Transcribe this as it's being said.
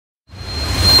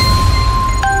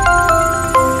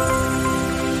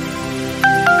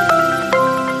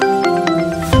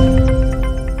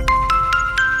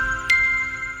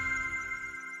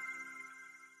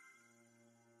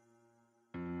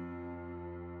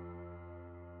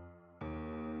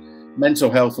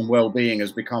Mental health and well-being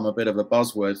has become a bit of a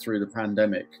buzzword through the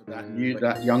pandemic.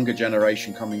 That younger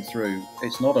generation coming through,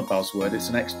 it's not a buzzword, it's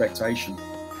an expectation.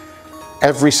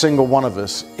 Every single one of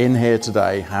us in here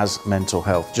today has mental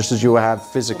health, just as you have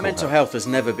physical health. Mental health has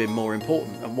never been more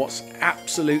important, and what's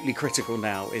absolutely critical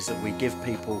now is that we give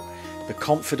people the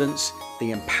confidence,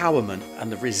 the empowerment and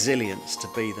the resilience to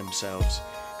be themselves.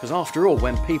 Because after all,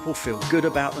 when people feel good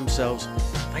about themselves,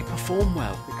 they perform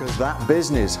well. Because that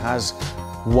business has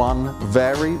one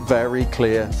very, very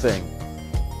clear thing: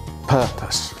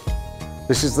 purpose.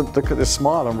 This is look at the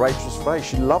smile on Rachel's face.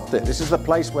 She loved it. This is the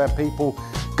place where people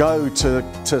go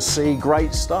to see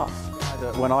great stuff.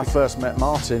 When I first met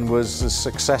Martin, was a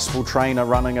successful trainer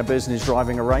running a business,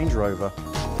 driving a Range Rover.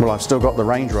 Well, I've still got the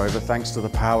Range Rover thanks to the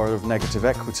power of negative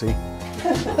equity.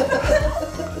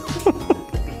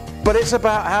 But it's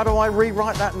about, how do I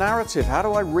rewrite that narrative? How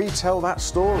do I retell that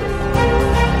story?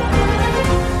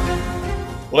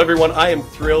 Well, everyone, I am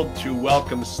thrilled to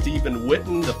welcome Stephen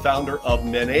Whitton, the founder of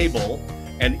Menable,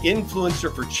 an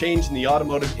influencer for change in the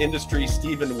automotive industry.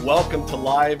 Stephen, welcome to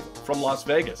Live from Las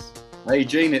Vegas. Hey,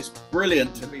 Gene, it's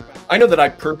brilliant to be back. I know that I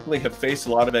personally have faced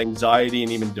a lot of anxiety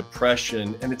and even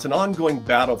depression, and it's an ongoing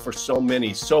battle for so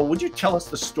many. So would you tell us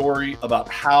the story about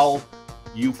how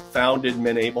you founded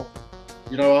Menable?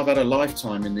 You know, I've had a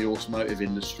lifetime in the automotive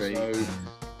industry. So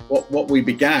what we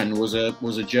began was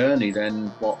a journey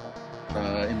then,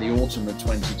 in the autumn of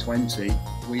 2020,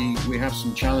 we have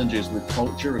some challenges with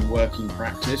culture and working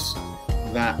practice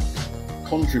that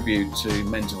contribute to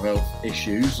mental health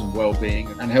issues and well-being,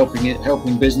 and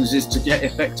helping businesses to get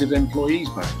effective employees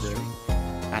back.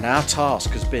 And our task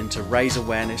has been to raise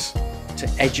awareness,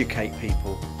 to educate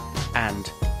people,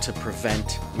 and to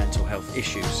prevent mental health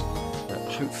issues that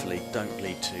hopefully don't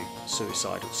lead to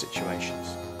suicidal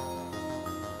situations.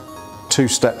 2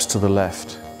 steps to the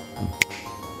left,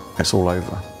 it's all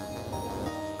over.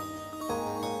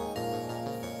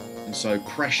 And so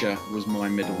pressure was my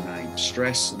middle name.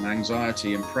 Stress and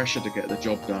anxiety and pressure to get the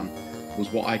job done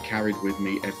was what I carried with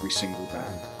me every single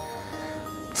day.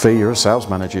 Fee, you're a sales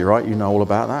manager, right? You know all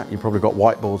about that. You've probably got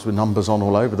whiteboards with numbers on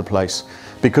all over the place,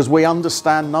 because we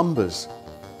understand numbers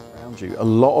around you. A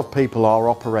lot of people are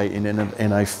operating in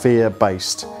a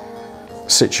fear-based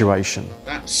situation.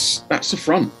 That's a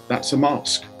front, that's a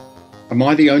mask. Am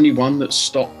I the only one that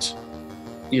stopped,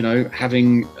 you know,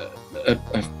 having a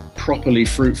properly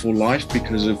fruitful life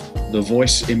because of the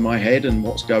voice in my head and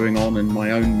what's going on in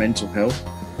my own mental health?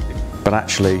 But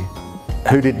actually,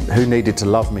 who needed to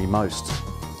love me most?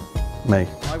 Me.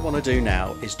 What I want to do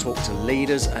now is talk to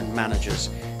leaders and managers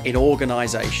in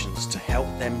organisations to help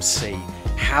them see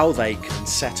how they can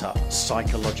set up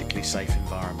psychologically safe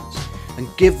environments, and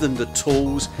give them the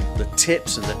tools, the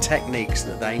tips and the techniques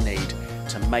that they need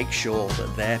to make sure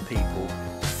that their people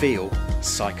feel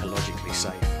psychologically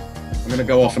safe. I'm going to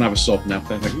go off and have a sob now.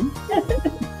 Thank you.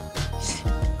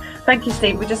 Thank you,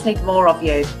 Steve. We just need more of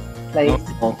you, please.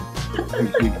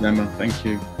 Thank you, Emma. Thank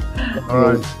you.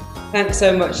 All right. Thanks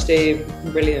so much, Steve.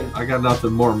 Brilliant. I got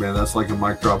nothing more, man. That's like a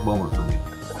mic drop moment for me.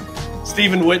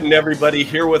 Stephen Whitton, everybody,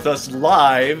 here with us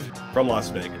live from Las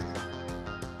Vegas.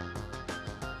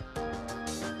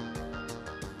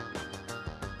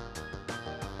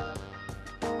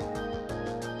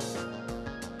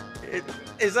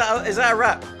 Is that a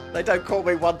wrap? They don't call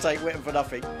me One Take Whitton for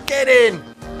nothing. Get in!